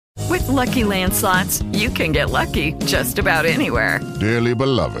Lucky Land Slots, you can get lucky just about anywhere. Dearly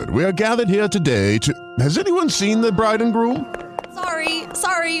beloved, we are gathered here today to... Has anyone seen the bride and groom?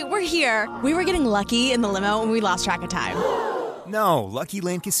 Sorry, we're here. We were getting lucky in the limo and we lost track of time. No, Lucky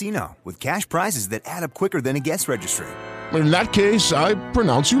Land Casino, with cash prizes that add up quicker than a guest registry. In that case, I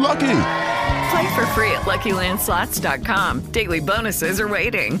pronounce you lucky. Play for free at LuckyLandSlots.com. Daily bonuses are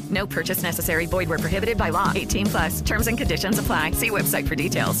waiting. No purchase necessary. Void where prohibited by law. 18+. Terms and conditions apply. See website for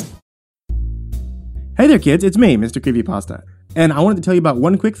details. Hey there, kids. It's me, Mr. Creepypasta. And I wanted to tell you about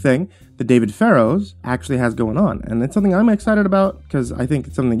one quick thing that David Farrows actually has going on. And it's something I'm excited about because I think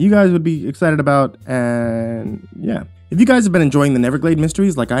it's something you guys would be excited about. And yeah. If you guys have been enjoying the Neverglade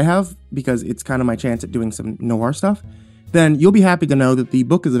mysteries like I have, because it's kind of my chance at doing some noir stuff, then you'll be happy to know that the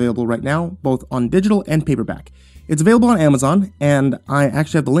book is available right now, both on digital and paperback. It's available on Amazon, and I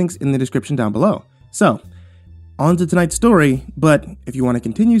actually have the links in the description down below. So, on to tonight's story, but if you want to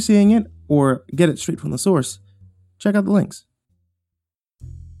continue seeing it, or get it straight from the source, check out the links.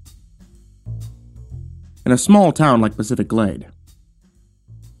 In a small town like Pacific Glade,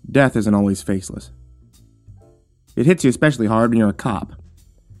 death isn't always faceless. It hits you especially hard when you're a cop.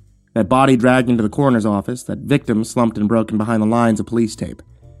 That body dragged into the coroner's office, that victim slumped and broken behind the lines of police tape.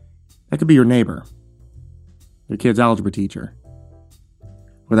 That could be your neighbor, your kid's algebra teacher,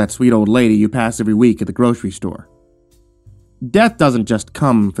 or that sweet old lady you pass every week at the grocery store. Death doesn't just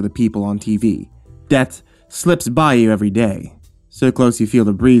come for the people on TV. Death slips by you every day, so close you feel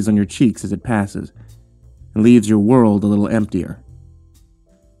the breeze on your cheeks as it passes, and leaves your world a little emptier.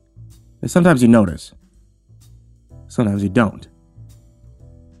 And sometimes you notice. Sometimes you don't.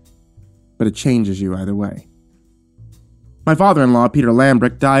 But it changes you either way. My father-in-law, Peter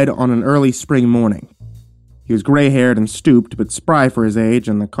Lambrick, died on an early spring morning. He was gray-haired and stooped, but spry for his age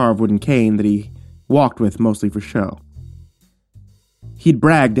and the carved wooden cane that he walked with mostly for show. He'd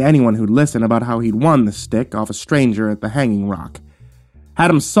brag to anyone who'd listen about how he'd won the stick off a stranger at the Hanging Rock. Had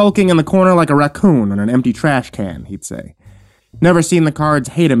him sulking in the corner like a raccoon on an empty trash can, he'd say. Never seen the cards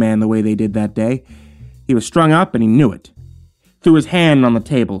hate a man the way they did that day. He was strung up and he knew it. Threw his hand on the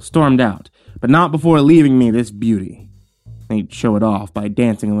table, stormed out, but not before leaving me this beauty. And he'd show it off by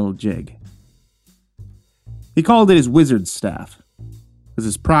dancing a little jig. He called it his wizard's staff. It was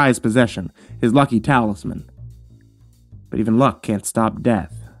his prized possession, his lucky talisman. But even luck can't stop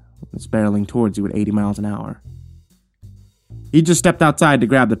death when it's barreling towards you at 80 miles an hour. He just stepped outside to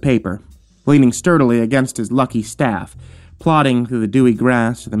grab the paper, leaning sturdily against his lucky staff, plodding through the dewy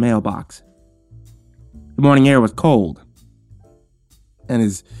grass to the mailbox. The morning air was cold, and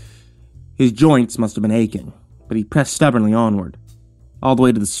his joints must have been aching, but he pressed stubbornly onward, all the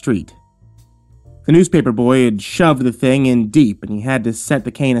way to the street. The newspaper boy had shoved the thing in deep, and he had to set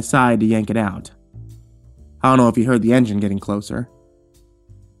the cane aside to yank it out. I don't know if he heard the engine getting closer.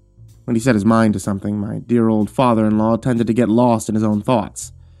 When he set his mind to something, my dear old father-in-law tended to get lost in his own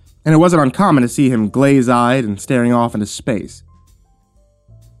thoughts, and it wasn't uncommon to see him glaze-eyed and staring off into space.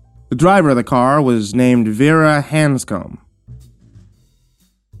 The driver of the car was named Vera Hanscom.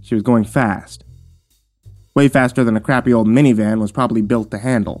 She was going fast. Way faster than a crappy old minivan was probably built to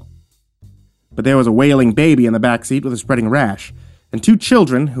handle. But there was a wailing baby in the back seat with a spreading rash, and two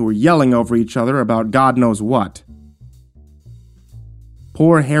children who were yelling over each other about God knows what.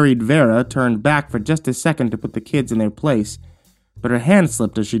 Poor harried Vera turned back for just a second to put the kids in their place, but her hand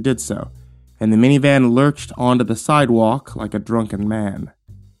slipped as she did so, and the minivan lurched onto the sidewalk like a drunken man.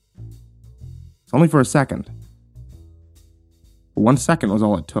 It's only for a second. But 1 second was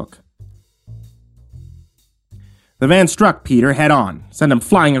all it took. The van struck Peter head on, sent him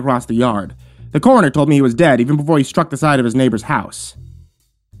flying across the yard. The coroner told me he was dead even before he struck the side of his neighbor's house.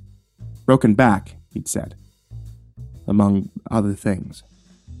 Broken back, he'd said, among other things.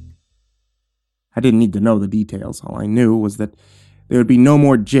 I didn't need to know the details. All I knew was that there would be no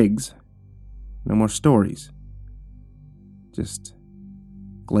more jigs, no more stories. Just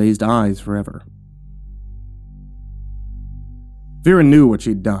glazed eyes forever. Vera knew what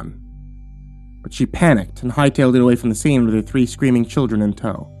she'd done, but she panicked and hightailed it away from the scene with her 3 screaming children in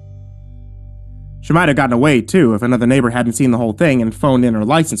tow. She might have gotten away, too, if another neighbor hadn't seen the whole thing and phoned in her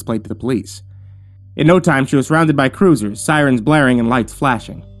license plate to the police. In no time, she was surrounded by cruisers, sirens blaring and lights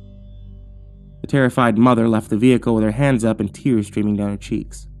flashing. The terrified mother left the vehicle with her hands up and tears streaming down her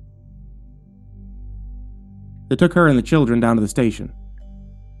cheeks. They took her and the children down to the station,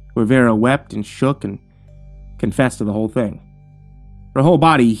 where Vera wept and shook and confessed to the whole thing, her whole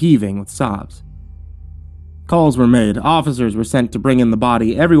body heaving with sobs. Calls were made, officers were sent to bring in the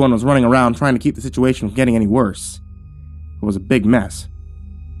body, everyone was running around trying to keep the situation from getting any worse. It was a big mess.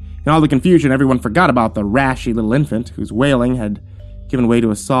 In all the confusion, everyone forgot about the rashy little infant whose wailing had giving way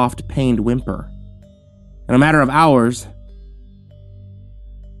to a soft, pained whimper. In a matter of hours,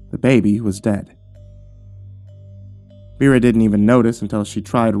 the baby was dead. Vera didn't even notice until she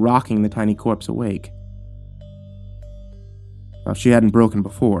tried rocking the tiny corpse awake. Well, she hadn't broken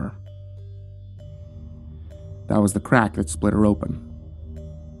before. That was the crack that split her open.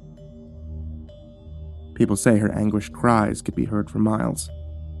 People say her anguished cries could be heard for miles.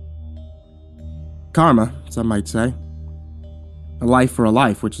 Karma, some might say. A life for a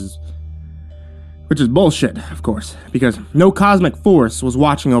life, which is bullshit, of course, because no cosmic force was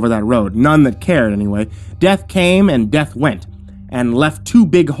watching over that road, none that cared anyway. Death came and death went, and left 2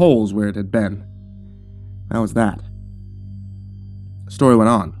 big holes where it had been. That was that. The story went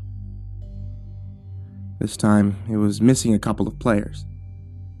on. This time, it was missing a couple of players.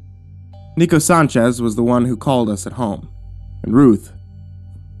 Nico Sanchez was the one who called us at home, and Ruth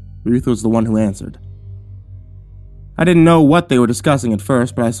was the one who answered. I didn't know what they were discussing at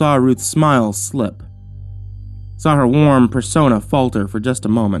first, but I saw Ruth's smile slip. Saw her warm persona falter for just a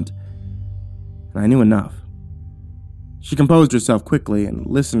moment, and I knew enough. She composed herself quickly and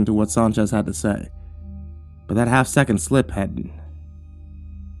listened to what Sanchez had to say, but that half-second slip had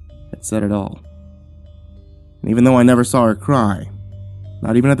said it all. And even though I never saw her cry,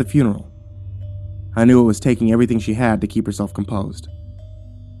 not even at the funeral, I knew it was taking everything she had to keep herself composed.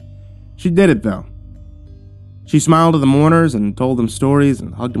 She did it, though. She smiled at the mourners and told them stories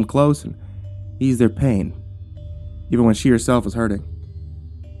and hugged them close and eased their pain, even when she herself was hurting.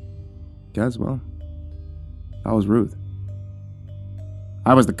 Because, well, I was Ruth.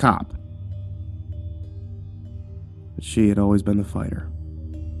 I was the cop. But she had always been the fighter.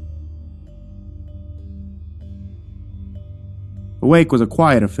 The wake was a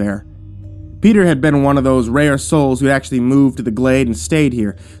quiet affair. Peter had been one of those rare souls who actually moved to the glade and stayed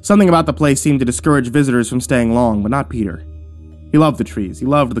here. Something about the place seemed to discourage visitors from staying long, but not Peter. He loved the trees, he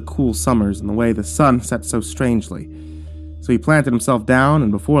loved the cool summers and the way the sun set so strangely. So he planted himself down,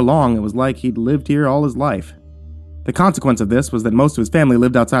 and before long it was like he'd lived here all his life. The consequence of this was that most of his family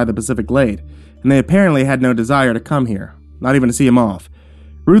lived outside the Pacific Glade, and they apparently had no desire to come here, not even to see him off.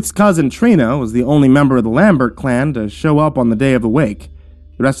 Ruth's cousin Trina was the only member of the Lambert clan to show up on the day of the wake.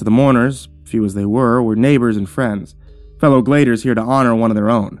 The rest of the mourners, few as they were neighbors and friends, fellow Gladers here to honor one of their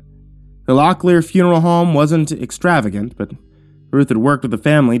own. The Locklear funeral home wasn't extravagant, but Ruth had worked with the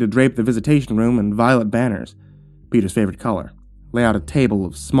family to drape the visitation room in violet banners, Peter's favorite color, lay out a table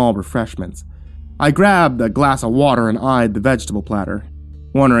of small refreshments. I grabbed a glass of water and eyed the vegetable platter,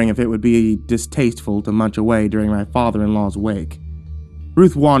 wondering if it would be distasteful to munch away during my father-in-law's wake.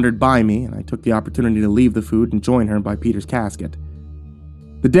 Ruth wandered by me, and I took the opportunity to leave the food and join her by Peter's casket.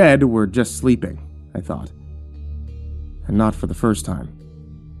 The dead were just sleeping, I thought. And not for the first time.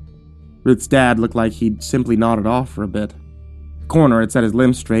 Ruth's dad looked like he'd simply nodded off for a bit. The coroner had set his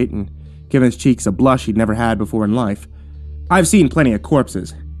limbs straight and given his cheeks a blush he'd never had before in life. I've seen plenty of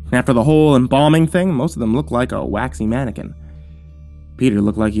corpses. After the whole embalming thing, most of them look like a waxy mannequin. Peter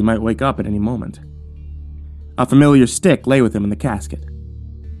looked like he might wake up at any moment. A familiar stick lay with him in the casket.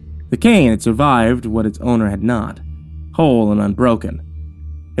 The cane had survived what its owner had not, whole and unbroken.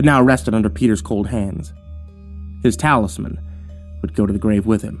 It now rested under Peter's cold hands. His talisman would go to the grave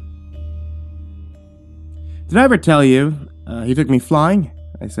with him. Did I ever tell you he took me flying?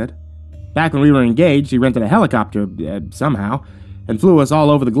 I said. Back when we were engaged, he rented a helicopter, somehow, and flew us all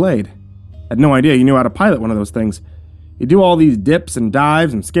over the glade. Had no idea he knew how to pilot one of those things. He'd do all these dips and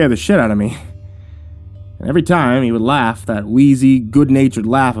dives and scare the shit out of me. And every time he would laugh, that wheezy, good-natured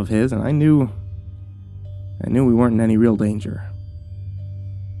laugh of his, and I knew we weren't in any real danger.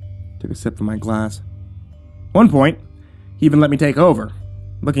 Took a sip from my glass. One point, he even let me take over.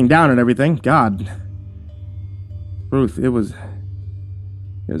 Looking down at everything, God. Ruth, it was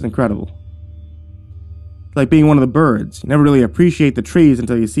incredible. It's like being one of the birds. You never really appreciate the trees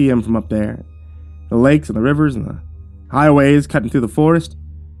until you see them from up there. The lakes and the rivers and the highways cutting through the forest.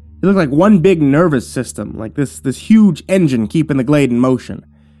 It looked like one big nervous system, like this huge engine keeping the glade in motion.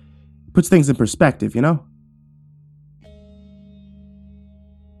 Puts things in perspective, you know?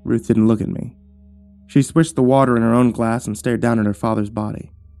 Ruth didn't look at me. She swished the water in her own glass and stared down at her father's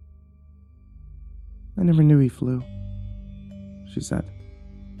body. I never knew he flew, she said.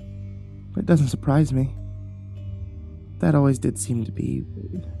 But it doesn't surprise me. That always did seem to be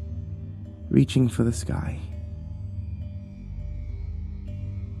reaching for the sky.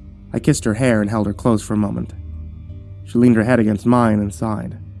 I kissed her hair and held her close for a moment. She leaned her head against mine and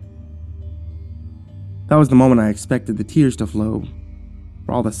sighed. That was the moment I expected the tears to flow,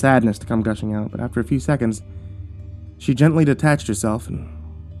 for all the sadness to come gushing out, but after a few seconds, she gently detached herself and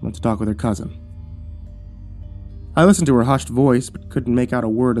went to talk with her cousin. I listened to her hushed voice, but couldn't make out a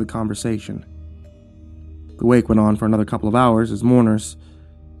word of the conversation. The wake went on for another couple of hours as mourners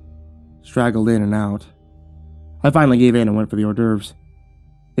straggled in and out. I finally gave in and went for the hors d'oeuvres.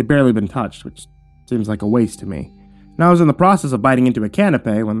 They'd barely been touched, which seems like a waste to me, and I was in the process of biting into a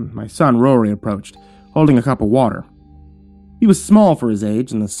canapé when my son Rory approached, holding a cup of water. He was small for his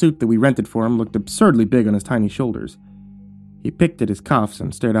age, and the suit that we rented for him looked absurdly big on his tiny shoulders. He picked at his cuffs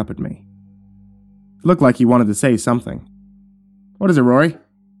and stared up at me. It looked like he wanted to say something. "What is it, Rory?"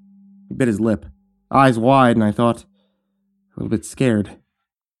 He bit his lip, eyes wide, and I thought, a little bit scared.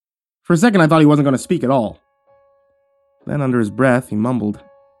 For a second I thought he wasn't going to speak at all. Then under his breath he mumbled,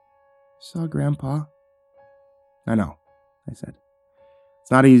 "Saw Grandpa." "I know," I said. "It's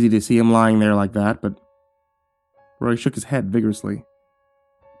not easy to see him lying there like that, but..." Rory shook his head vigorously.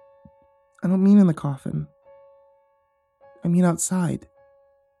 "I don't mean in the coffin. I mean outside."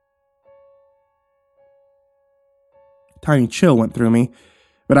 A tiny chill went through me,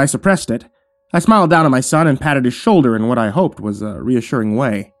 but I suppressed it. I smiled down at my son and patted his shoulder in what I hoped was a reassuring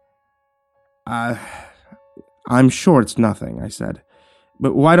way. I'm sure it's nothing," I said.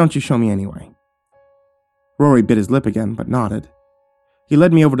 "But why don't you show me anyway?" Rory bit his lip again, but nodded. He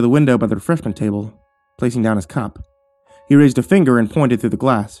led me over to the window by the refreshment table, placing down his cup. He raised a finger and pointed through the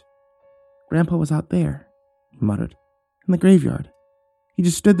glass. "Grandpa was out there," he muttered, "in the graveyard. He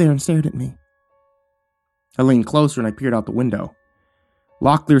just stood there and stared at me." I leaned closer and I peered out the window.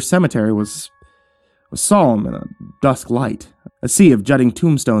 Locklear Cemetery was solemn in a dusk light, a sea of jutting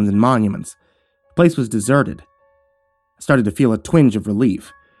tombstones and monuments. The place was deserted. I started to feel a twinge of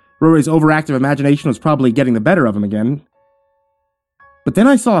relief. Rory's overactive imagination was probably getting the better of him again. But then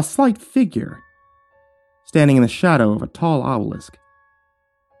I saw a slight figure, standing in the shadow of a tall obelisk.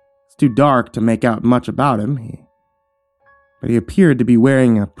 It's too dark to make out much about him, but he appeared to be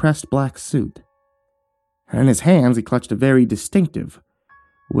wearing a pressed black suit, and in his hands he clutched a very distinctive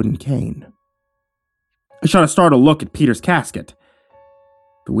wooden cane. I shot a startled look at Peter's casket.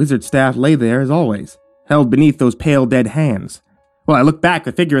 The wizard staff lay there as always, held beneath those pale dead hands. When I looked back,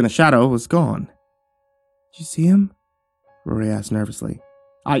 the figure in the shadow was gone. "Did you see him?" Rory asked nervously.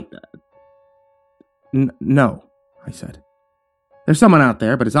 No, I said. "There's someone out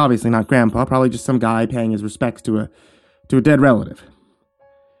there, but it's obviously not Grandpa, probably just some guy paying his respects to a dead relative."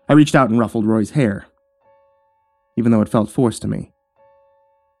 I reached out and ruffled Rory's hair, even though it felt forced to me.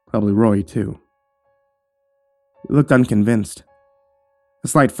 Probably Rory, too. He looked unconvinced. A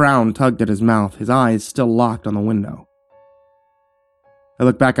slight frown tugged at his mouth, his eyes still locked on the window. I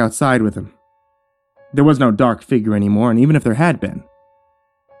looked back outside with him. There was no dark figure anymore, and even if there had been,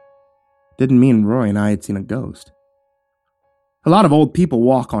 it didn't mean Rory and I had seen a ghost. A lot of old people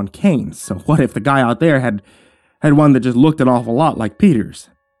walk on canes, so what if the guy out there had one that just looked an awful lot like Peter's?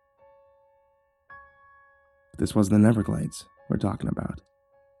 But this was the Neverglades we're talking about.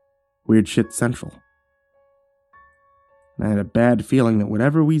 Weird shit central. And I had a bad feeling that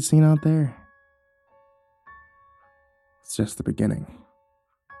whatever we'd seen out there, it's just the beginning.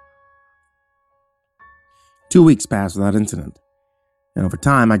 2 weeks passed without incident, and over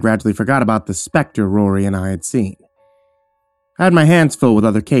time I gradually forgot about the specter Rory and I had seen. I had my hands full with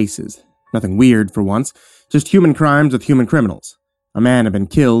other cases. Nothing weird for once, just human crimes with human criminals. A man had been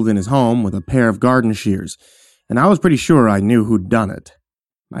killed in his home with a pair of garden shears, and I was pretty sure I knew who'd done it.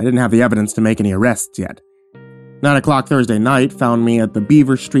 I didn't have the evidence to make any arrests yet. 9 o'clock Thursday night found me at the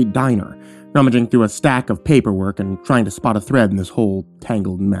Beaver Street Diner, rummaging through a stack of paperwork and trying to spot a thread in this whole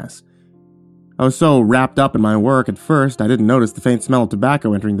tangled mess. I was so wrapped up in my work at first I didn't notice the faint smell of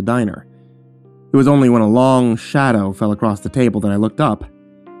tobacco entering the diner. It was only when a long shadow fell across the table that I looked up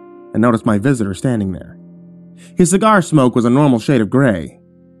and noticed my visitor standing there. His cigar smoke was a normal shade of gray,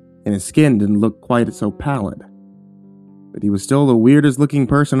 and his skin didn't look quite so pallid. But he was still the weirdest looking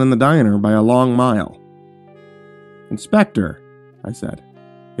person in the diner by a long mile. "Inspector," I said.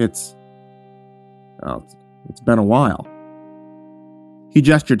 It's been a while." He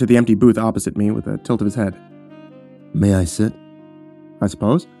gestured to the empty booth opposite me with a tilt of his head. "May I sit?" "I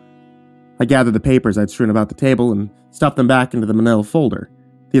suppose." I gathered the papers I'd strewn about the table and stuffed them back into the manila folder.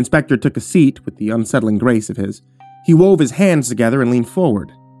 The inspector took a seat with the unsettling grace of his. He wove his hands together and leaned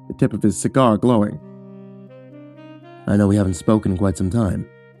forward, the tip of his cigar glowing. "I know we haven't spoken in quite some time,"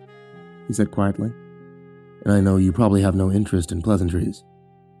 he said quietly, "and I know you probably have no interest in pleasantries.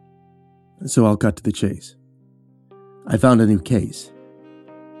 So I'll cut to the chase. I found a new case.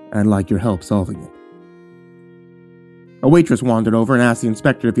 I'd like your help solving it." A waitress wandered over and asked the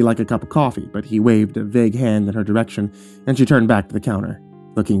inspector if he'd like a cup of coffee, but he waved a vague hand in her direction, and she turned back to the counter,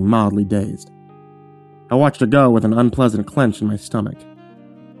 looking mildly dazed. I watched her go with an unpleasant clench in my stomach.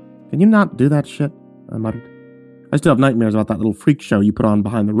 "Can you not do that shit?" I muttered. I still have nightmares about that little freak show you put on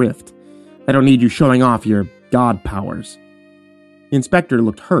behind the rift. I don't need you showing off your god powers." The inspector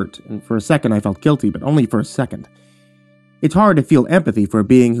looked hurt, and for a second I felt guilty, but only for a second. It's hard to feel empathy for a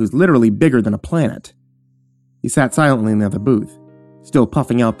being who's literally bigger than a planet. He sat silently in the other booth, still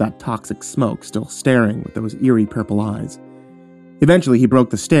puffing out that toxic smoke, still staring with those eerie purple eyes. Eventually he broke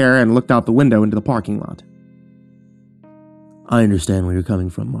the stare and looked out the window into the parking lot. "I understand where you're coming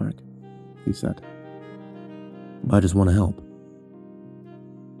from, Mark," he said. "I just want to help."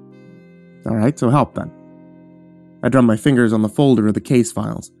 "All right, so help then." I drummed my fingers on the folder of the case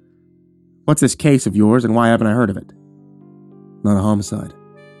files. "What's this case of yours, and why haven't I heard of it?" "Not a homicide,"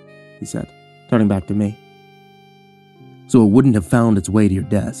 he said, turning back to me. "So it wouldn't have found its way to your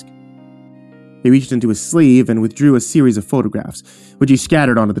desk." He reached into his sleeve and withdrew a series of photographs, which he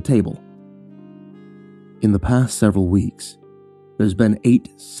scattered onto the table. "In the past several weeks, there's been 8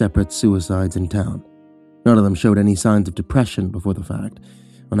 separate suicides in town. None of them showed any signs of depression before the fact.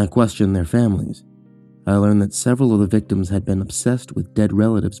 When I questioned their families, I learned that several of the victims had been obsessed with dead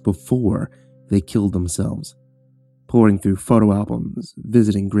relatives before they killed themselves, poring through photo albums,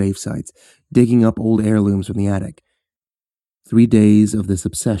 visiting grave sites, digging up old heirlooms from the attic. 3 days of this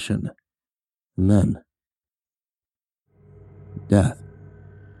obsession, and then death."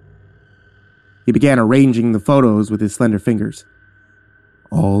 He began arranging the photos with his slender fingers.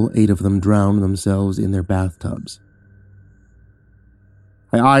 "All 8 of them drowned themselves in their bathtubs."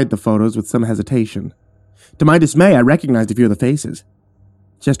 I eyed the photos with some hesitation. To my dismay, I recognized a few of the faces.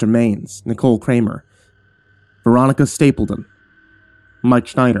 Chester Maines, Nicole Kramer, Veronica Stapleton, Mike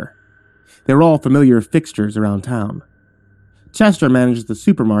Schneider. They were all familiar fixtures around town. Chester managed the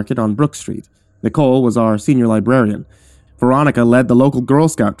supermarket on Brook Street. Nicole was our senior librarian. Veronica led the local Girl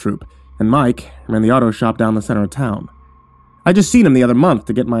Scout troop, and Mike ran the auto shop down the center of town. I'd just seen him the other month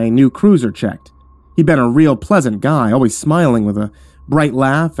to get my new cruiser checked. He'd been a real pleasant guy, always smiling with a bright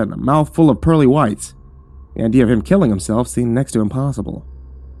laugh and a mouthful of pearly whites. The idea of him killing himself seemed next to impossible.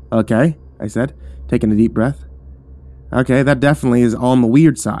 "Okay," I said, taking a deep breath. "Okay, that definitely is on the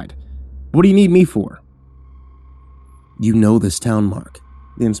weird side. What do you need me for?" "You know this town, Mark,"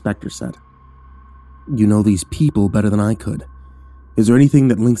 the inspector said. "You know these people better than I could. Is there anything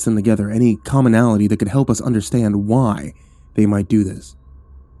that links them together, any commonality that could help us understand why they might do this?"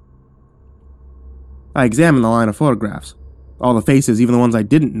 I examined the line of photographs. All the faces, even the ones I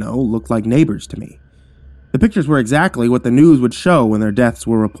didn't know, looked like neighbors to me. The pictures were exactly what the news would show when their deaths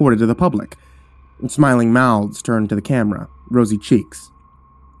were reported to the public. Smiling mouths turned to the camera, rosy cheeks,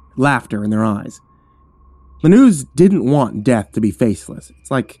 laughter in their eyes. The news didn't want death to be faceless. It's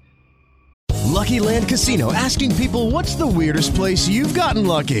like Lucky Land Casino, asking people, what's the weirdest place you've gotten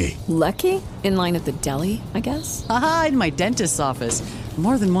lucky? Lucky? In line at the deli, I guess? Aha, in my dentist's office.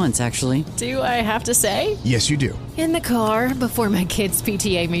 More than once, actually. Do I have to say? Yes, you do. In the car before my kids'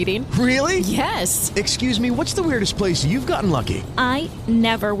 PTA meeting. Really? Yes. Excuse me, what's the weirdest place you've gotten lucky? I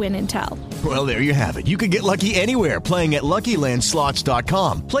never win and tell. Well, there you have it. You can get lucky anywhere, playing at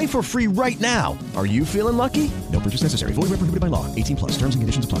LuckyLandSlots.com. Play for free right now. Are you feeling lucky? No purchase necessary. Void where prohibited by law. 18+. Terms and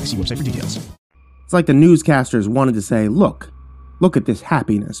conditions apply. See website for details. It's like the newscasters wanted to say, look at this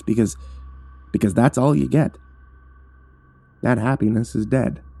happiness, because that's all you get. That happiness is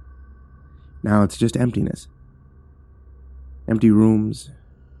dead. Now it's just emptiness. Empty rooms,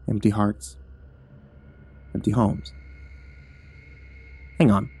 empty hearts, empty homes.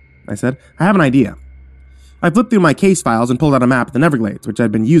 "Hang on," I said. "I have an idea." I flipped through my case files and pulled out a map of the Everglades, which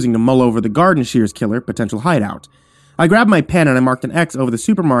I'd been using to mull over the Garden Shears killer potential hideout. I grabbed my pen and I marked an X over the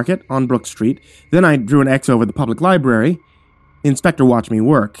supermarket on Brook Street. Then I drew an X over the public library. The inspector watched me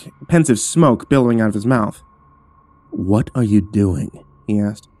work, pensive smoke billowing out of his mouth. "What are you doing?" he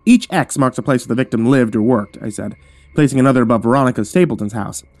asked. "Each X marks a place where the victim lived or worked," I said, placing another above Veronica Stapleton's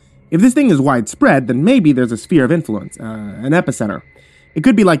house. "If this thing is widespread, then maybe there's a sphere of influence, an epicenter. It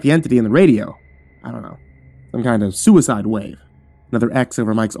could be like the entity in the radio. I don't know. Some kind of suicide wave." Another X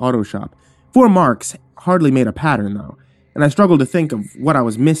over Mike's auto shop. 4 marks hardly made a pattern, though, and I struggled to think of what I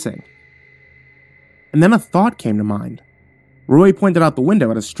was missing. And then a thought came to mind. Roy pointed out the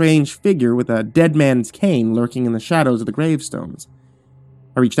window at a strange figure with a dead man's cane lurking in the shadows of the gravestones.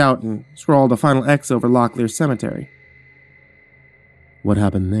 I reached out and scrawled a final X over Locklear Cemetery. "What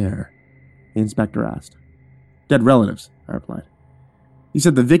happened there?" the inspector asked. "Dead relatives," I replied. "He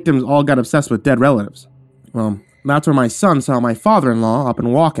said the victims all got obsessed with dead relatives. Well, that's where my son saw my father-in-law up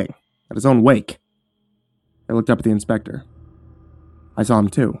and walking, at his own wake." I looked up at the inspector. I saw him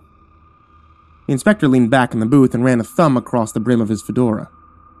too. The inspector leaned back in the booth and ran a thumb across the brim of his fedora.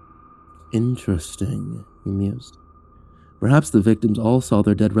 "Interesting," he mused. "Perhaps the victims all saw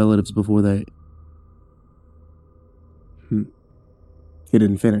their dead relatives before they..." He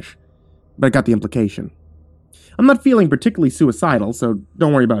didn't finish, but I got the implication. I'm not feeling particularly suicidal, so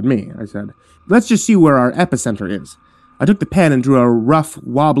don't worry about me, I said. Let's just see where our epicenter is. I took the pen and drew a rough,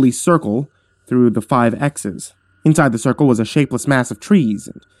 wobbly circle through the 5 X's. Inside the circle was a shapeless mass of trees,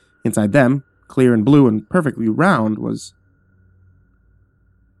 and inside them, clear and blue and perfectly round, was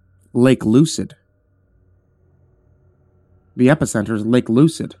Lake Lucid. The epicenter is Lake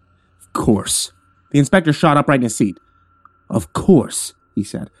Lucid. Of course. The inspector shot upright in his seat. Of course, he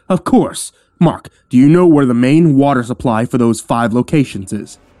said. Of course. Mark, do you know where the main water supply for those 5 locations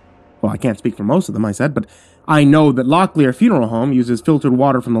is? Well, I can't speak for most of them, I said, but I know that Locklear Funeral Home uses filtered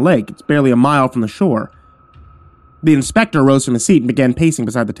water from the lake. It's barely a mile from the shore. The inspector rose from his seat and began pacing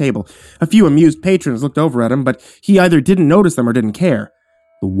beside the table. A few amused patrons looked over at him, but he either didn't notice them or didn't care.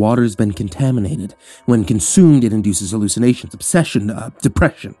 The water's been contaminated. When consumed, it induces hallucinations, obsession,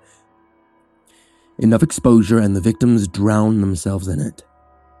 depression. Enough exposure and the victims drown themselves in it.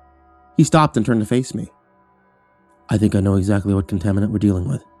 He stopped and turned to face me. I think I know exactly what contaminant we're dealing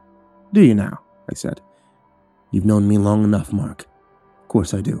with. Do you now? I said. You've known me long enough, Mark. Of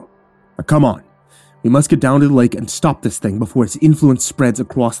course I do. Now come on. We must get down to the lake and stop this thing before its influence spreads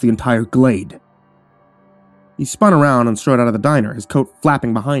across the entire glade. He spun around and strode out of the diner, his coat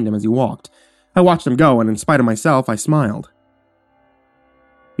flapping behind him as he walked. I watched him go, and in spite of myself, I smiled.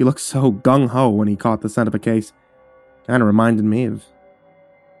 He looked so gung-ho when he caught the scent of a case. Kinda reminded me of,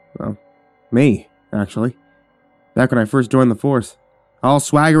 well, me, actually. Back when I first joined the force. All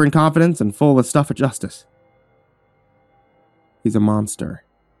swagger and confidence and full of the stuff of justice. He's a monster,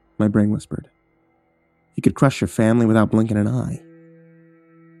 my brain whispered. He could crush your family without blinking an eye.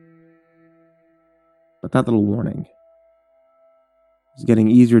 But that little warning was getting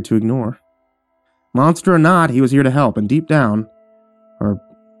easier to ignore. Monster or not, he was here to help, and deep down, or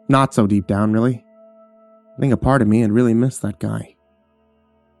not so deep down, really, I think a part of me had really missed that guy.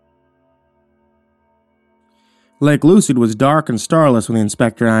 Lake Lucid was dark and starless when the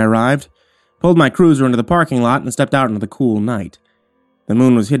inspector and I arrived, pulled my cruiser into the parking lot, and stepped out into the cool night. The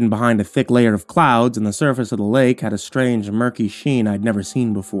moon was hidden behind a thick layer of clouds, and the surface of the lake had a strange, murky sheen I'd never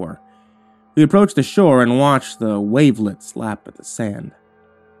seen before. We approached the shore and watched the wavelets lap at the sand.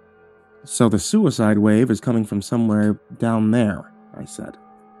 So the suicide wave is coming from somewhere down there, I said.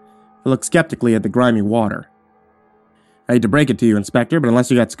 I looked skeptically at the grimy water. I hate to break it to you, Inspector, but unless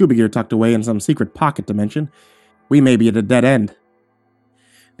you got scuba gear tucked away in some secret pocket dimension, we may be at a dead end.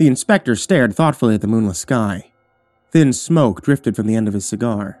 The inspector stared thoughtfully at the moonless sky. Thin smoke drifted from the end of his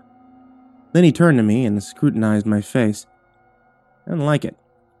cigar. Then he turned to me and scrutinized my face. I didn't like it.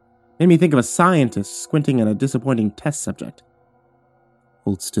 Made me think of a scientist squinting at a disappointing test subject.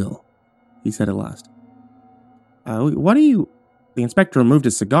 Hold still, he said at last. What are you... The inspector removed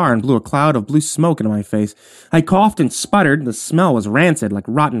his cigar and blew a cloud of blue smoke into my face. I coughed and sputtered. The smell was rancid, like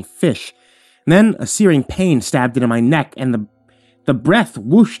rotten fish. And then a searing pain stabbed into my neck, and the breath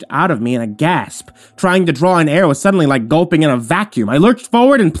whooshed out of me in a gasp. Trying to draw in air was suddenly like gulping in a vacuum. I lurched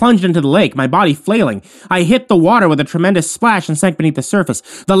forward and plunged into the lake, my body flailing. I hit the water with a tremendous splash and sank beneath the surface.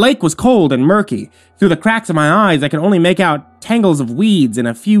 The lake was cold and murky. Through the cracks of my eyes, I could only make out tangles of weeds and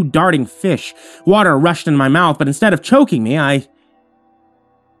a few darting fish. Water rushed into my mouth, but instead of choking me, I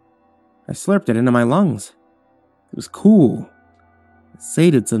slurped it into my lungs. It was cool. A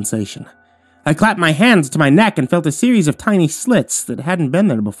sated sensation. I clapped my hands to my neck and felt a series of tiny slits that hadn't been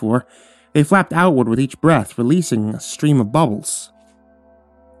there before. They flapped outward with each breath, releasing a stream of bubbles.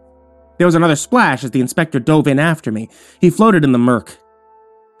 There was another splash as the inspector dove in after me. He floated in the murk,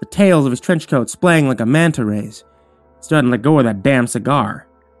 the tails of his trench coat splaying like a manta ray's. He still hadn't let go of that damn cigar.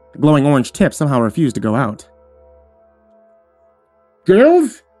 The glowing orange tip somehow refused to go out.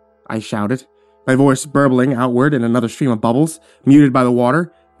 Gills? I shouted, my voice burbling outward in another stream of bubbles, muted by the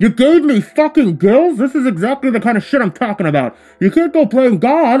water. You gave me fucking gills? This is exactly the kind of shit I'm talking about. You can't go playing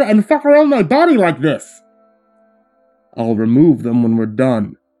God and fuck around my body like this. I'll remove them when we're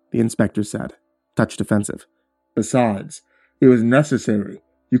done, the inspector said, touched defensive. Besides, it was necessary.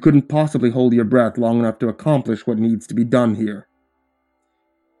 You couldn't possibly hold your breath long enough to accomplish what needs to be done here.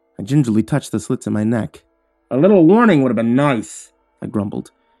 I gingerly touched the slits in my neck. A little warning would have been nice, I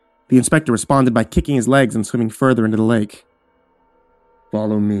grumbled. The inspector responded by kicking his legs and swimming further into the lake.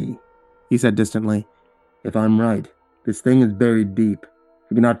 Follow me, he said distantly. If I'm right, this thing is buried deep.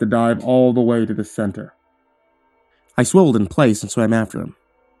 You're going to have to dive all the way to the center. I swiveled in place and swam after him.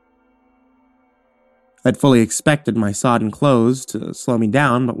 I'd fully expected my sodden clothes to slow me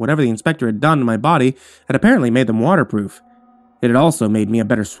down, but whatever the inspector had done to my body had apparently made them waterproof. It had also made me a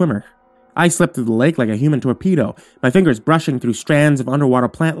better swimmer. I slipped through the lake like a human torpedo, my fingers brushing through strands of underwater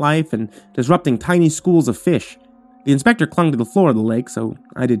plant life and disrupting tiny schools of fish. The inspector clung to the floor of the lake, so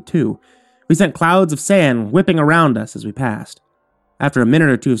I did too. We sent clouds of sand whipping around us as we passed. After a minute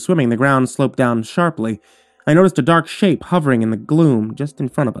or two of swimming, the ground sloped down sharply. I noticed a dark shape hovering in the gloom just in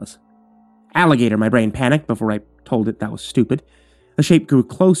front of us. Alligator, my brain panicked before I told it that was stupid. The shape grew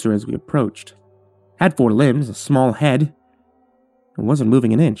closer as we approached. Had 4 limbs, a small head. It wasn't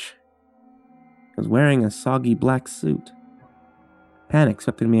moving an inch. It was wearing a soggy black suit. Panic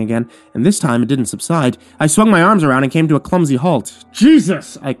swept in me again, and this time it didn't subside. I swung my arms around and came to a clumsy halt.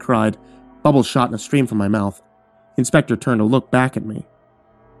 "Jesus!" I cried. Bubbles shot in a stream from my mouth. The inspector turned to look back at me.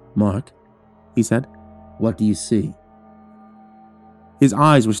 "Mark," he said, "what do you see?" His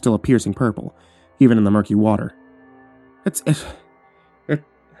eyes were still a piercing purple, even in the murky water. It's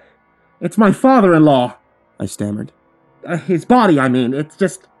my father-in-law," I stammered. "His body, I mean.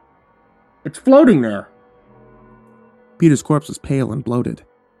 It's floating there." Peter's corpse was pale and bloated.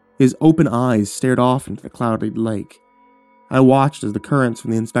 His open eyes stared off into the clouded lake. I watched as the currents from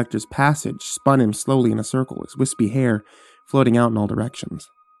the inspector's passage spun him slowly in a circle, his wispy hair floating out in all directions.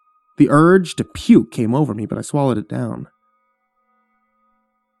 The urge to puke came over me, but I swallowed it down.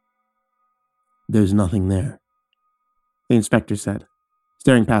 "There's nothing there," the inspector said,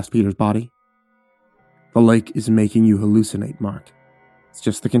 staring past Peter's body. "The lake is making you hallucinate, Mark. It's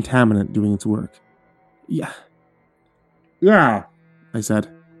just the contaminant doing its work." Yeah, I said.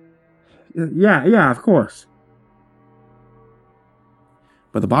 Yeah, of course.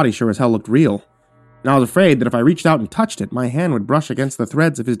 But the body sure as hell looked real, and I was afraid that if I reached out and touched it, my hand would brush against the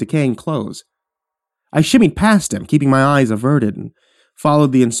threads of his decaying clothes. I shimmied past him, keeping my eyes averted, and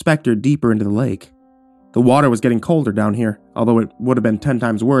followed the inspector deeper into the lake. The water was getting colder down here, although it would have been 10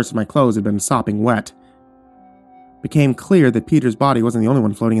 times worse if my clothes had been sopping wet. It became clear that Peter's body wasn't the only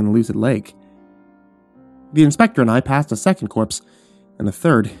one floating in the lucid lake. The inspector and I passed a second corpse, and a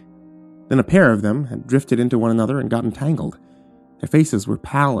third. Then a pair of them had drifted into one another and got entangled. Their faces were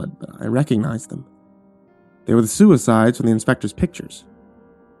pallid, but I recognized them. They were the suicides from the inspector's pictures.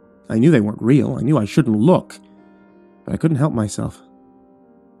 I knew they weren't real. I knew I shouldn't look, but I couldn't help myself.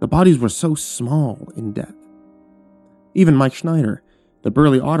 The bodies were so small in death. Even Mike Schneider, the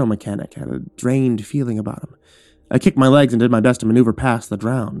burly auto mechanic, had a drained feeling about him. I kicked my legs and did my best to maneuver past the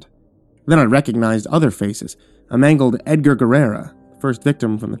drowned. Then I recognized other faces. A mangled Edgar Guerrera, the first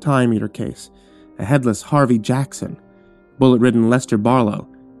victim from the Time Eater case. A headless Harvey Jackson. Bullet-ridden Lester Barlow.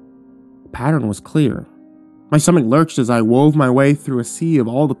 The pattern was clear. My stomach lurched as I wove my way through a sea of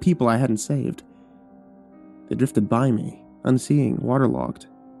all the people I hadn't saved. They drifted by me, unseeing, waterlogged,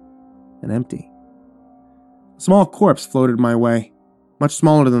 and empty. A small corpse floated my way, much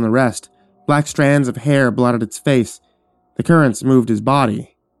smaller than the rest. Black strands of hair blotted its face. The currents moved his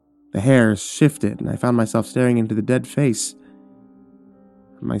body. The hair shifted, and I found myself staring into the dead face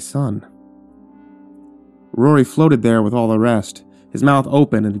of my son. Rory floated there with all the rest, his mouth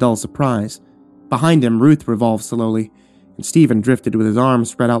open in dull surprise. Behind him, Ruth revolved slowly, and Stephen drifted with his arms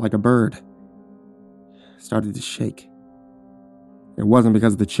spread out like a bird. I started to shake. It wasn't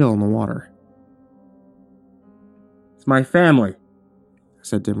because of the chill in the water. "It's my family," I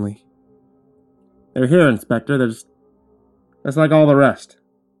said dimly. "They're here, Inspector. They're just like all the rest."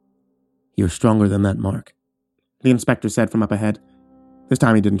 "You're stronger than that, Mark," the inspector said from up ahead. This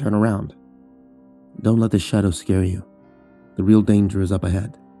time he didn't turn around. "Don't let the shadow scare you. The real danger is up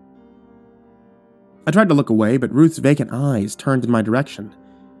ahead." I tried to look away, but Ruth's vacant eyes turned in my direction.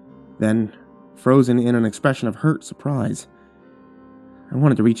 Then, frozen in an expression of hurt surprise. I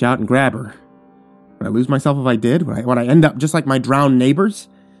wanted to reach out and grab her. Would I lose myself if I did? Would I end up just like my drowned neighbors?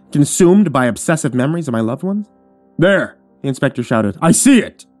 Consumed by obsessive memories of my loved ones? "There!" the inspector shouted. "I see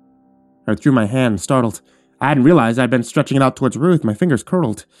it!" I withdrew my hand, startled. I hadn't realized I'd been stretching it out towards Ruth, my fingers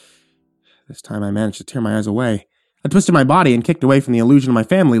curled. This time I managed to tear my eyes away. I twisted my body and kicked away from the illusion of my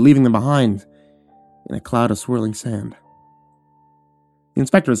family, leaving them behind in a cloud of swirling sand. The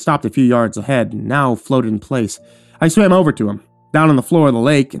inspector had stopped a few yards ahead and now floated in place. I swam over to him. Down on the floor of the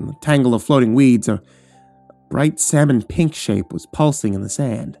lake, in the tangle of floating weeds, a bright salmon-pink shape was pulsing in the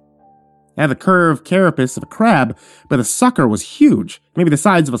sand. It had the curved carapace of a crab, but the sucker was huge, maybe the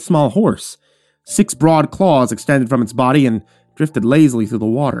size of a small horse. 6 broad claws extended from its body and drifted lazily through the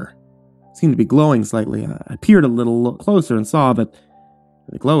water. It seemed to be glowing slightly. I peered a little closer and saw that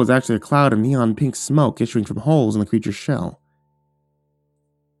the glow was actually a cloud of neon pink smoke issuing from holes in the creature's shell.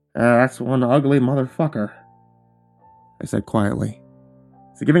 That's one ugly motherfucker," I said quietly.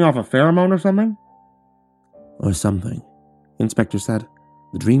 "Is he giving off a pheromone or something?" "Or something," the inspector said.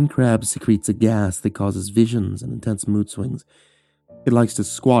 "The dream crab secretes a gas that causes visions and intense mood swings. It likes to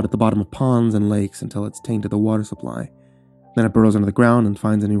squat at the bottom of ponds and lakes until it's tainted the water supply. Then it burrows under the ground and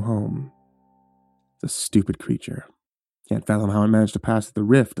finds a new home. It's a stupid creature. Can't fathom how it managed to pass through the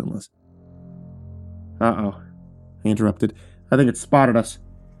rift unless... Uh-oh, I interrupted. I think it spotted us.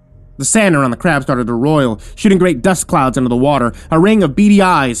 The sand around the crab started to roil, shooting great dust clouds into the water. A ring of beady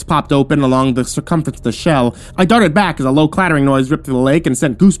eyes popped open along the circumference of the shell. I darted back as a low clattering noise ripped through the lake and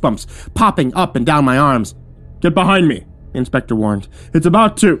sent goosebumps popping up and down my arms. "Get behind me," the inspector warned. "It's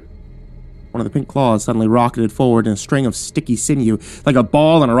about to..." One of the pink claws suddenly rocketed forward in a string of sticky sinew, like a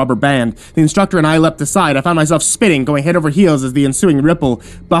ball on a rubber band. The instructor and I leapt aside. I found myself spinning, going head over heels as the ensuing ripple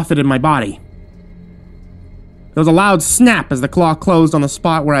buffeted my body. There was a loud snap as the claw closed on the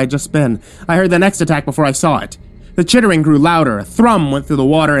spot where I had just been. I heard the next attack before I saw it. The chittering grew louder, a thrum went through the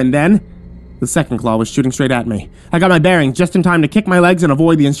water, and then... the second claw was shooting straight at me. I got my bearings just in time to kick my legs and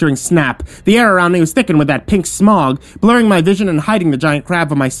avoid the ensuing snap. The air around me was thickened with that pink smog, blurring my vision and hiding the giant crab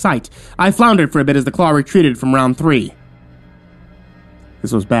from my sight. I floundered for a bit as the claw retreated from round 3.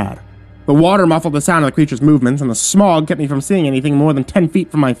 This was bad. The water muffled the sound of the creature's movements, and the smog kept me from seeing anything more than 10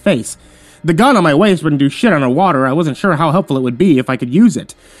 feet from my face. The gun on my waist wouldn't do shit underwater. I wasn't sure how helpful it would be if I could use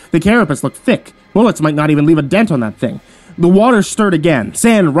it. The carapace looked thick. Bullets might not even leave a dent on that thing. The water stirred again,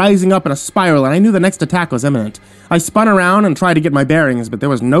 sand rising up in a spiral, and I knew the next attack was imminent. I spun around and tried to get my bearings, but there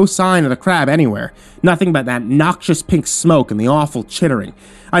was no sign of the crab anywhere. Nothing but that noxious pink smoke and the awful chittering.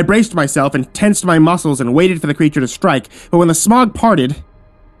 I braced myself and tensed my muscles and waited for the creature to strike, but when the smog parted...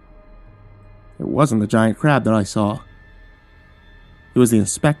 it wasn't the giant crab that I saw. It was the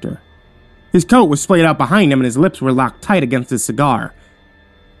inspector. His coat was splayed out behind him and his lips were locked tight against his cigar.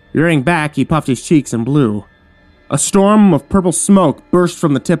 Rearing back, he puffed his cheeks and blew. A storm of purple smoke burst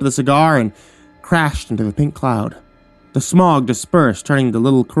from the tip of the cigar and crashed into the pink cloud. The smog dispersed, turning to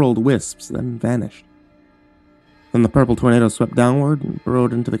little curled wisps, then vanished. Then the purple tornado swept downward and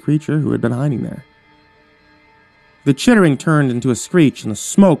burrowed into the creature who had been hiding there. The chittering turned into a screech, and the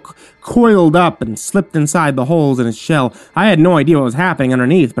smoke coiled up and slipped inside the holes in its shell. I had no idea what was happening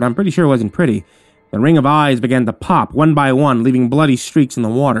underneath, but I'm pretty sure it wasn't pretty. The ring of eyes began to pop, one by one, leaving bloody streaks in the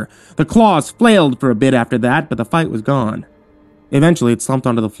water. The claws flailed for a bit after that, but the fight was gone. Eventually, it slumped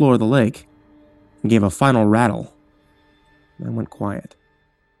onto the floor of the lake and gave a final rattle. Then went quiet.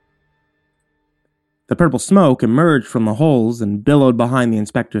 The purple smoke emerged from the holes and billowed behind the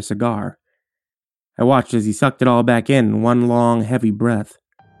inspector's cigar. I watched as he sucked it all back in one long, heavy breath.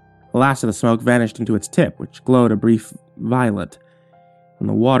 The last of the smoke vanished into its tip, which glowed a brief violet, and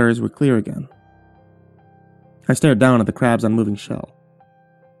the waters were clear again. I stared down at the crab's unmoving shell.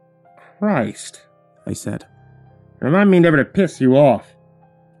 "Christ," I said. "Remind me never to piss you off.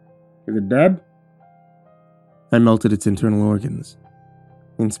 Is it dead?" "I melted its internal organs,"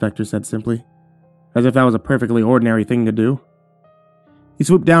 the inspector said simply, as if that was a perfectly ordinary thing to do. He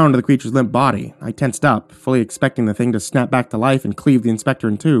swooped down to the creature's limp body. I tensed up, fully expecting the thing to snap back to life and cleave the inspector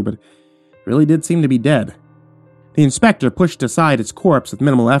in two, but it really did seem to be dead. The inspector pushed aside its corpse with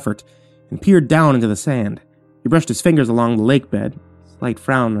minimal effort and peered down into the sand. He brushed his fingers along the lake bed, a slight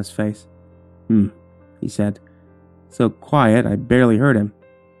frown on his face. He said. So quiet, I barely heard him.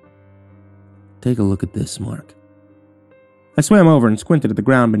 "Take a look at this, Mark." I swam over and squinted at the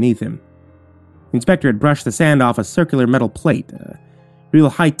ground beneath him. The inspector had brushed the sand off a circular metal plate, a real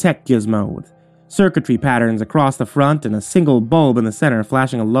high-tech gizmo with circuitry patterns across the front and a single bulb in the center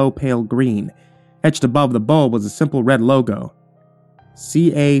flashing a low pale green. Etched above the bulb was a simple red logo.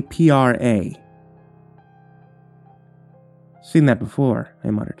 CAPRA. "Seen that before,"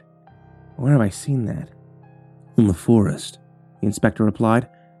 I muttered. "Where have I seen that?" "In the forest," the inspector replied.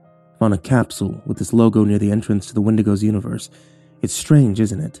 "Found a capsule with this logo near the entrance to the Wendigo's universe. It's strange,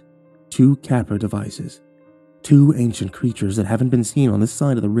 isn't it? 2 Capra devices. 2 ancient creatures that haven't been seen on this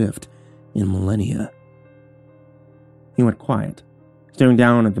side of the rift in millennia." He went quiet, staring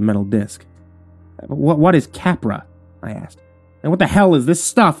down at the metal disc. What is Capra?" I asked. "And what the hell is this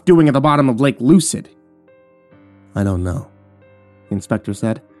stuff doing at the bottom of Lake Lucid?" "I don't know," the inspector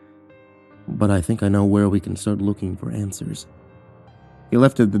said. "But I think I know where we can start looking for answers." He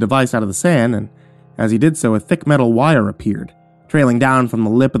lifted the device out of the sand, and as he did so, a thick metal wire appeared, trailing down from the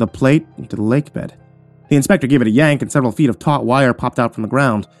lip of the plate into the lake bed. The inspector gave it a yank, and several feet of taut wire popped out from the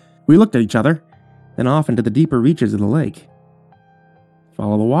ground. We looked at each other, then off into the deeper reaches of the lake.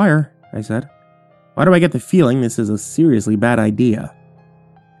 "Follow the wire," I said. "Why do I get the feeling this is a seriously bad idea?"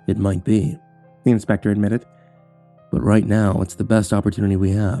 "It might be," the inspector admitted. "But right now, it's the best opportunity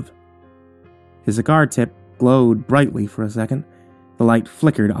we have." His cigar tip glowed brightly for a second. The light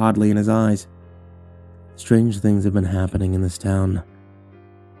flickered oddly in his eyes. "Strange things have been happening in this town.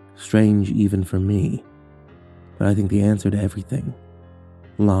 Strange even for me. But I think the answer to everything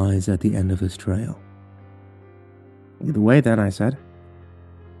lies at the end of this trail." "Lead the way then," I said.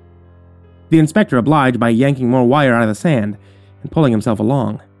 The inspector obliged by yanking more wire out of the sand and pulling himself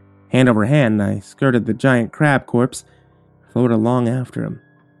along. Hand over hand, I skirted the giant crab corpse, floated along after him.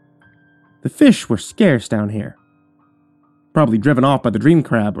 The fish were scarce down here. Probably driven off by the dream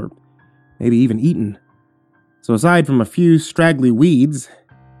crab, or maybe even eaten. So aside from a few straggly weeds,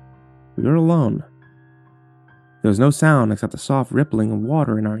 we were alone. There was no sound except the soft rippling of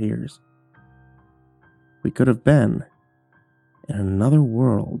water in our ears. We could have been in another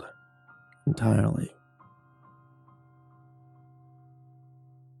world entirely.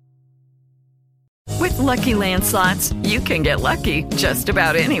 With Lucky Land Slots, you can get lucky just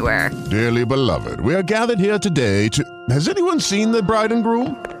about anywhere. Dearly beloved, we are gathered here today to... Has anyone seen the bride and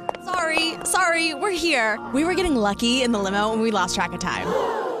groom? Sorry, we're here. We were getting lucky in the limo and we lost track of time.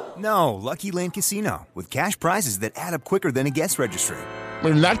 No, Lucky Land Casino, with cash prizes that add up quicker than a guest registry.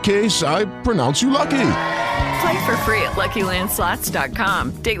 In that case, I pronounce you lucky. Play for free at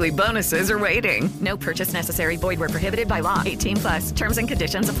LuckyLandSlots.com. Daily bonuses are waiting. No purchase necessary. Void where prohibited by law. 18+. Terms and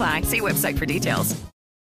conditions apply. See website for details.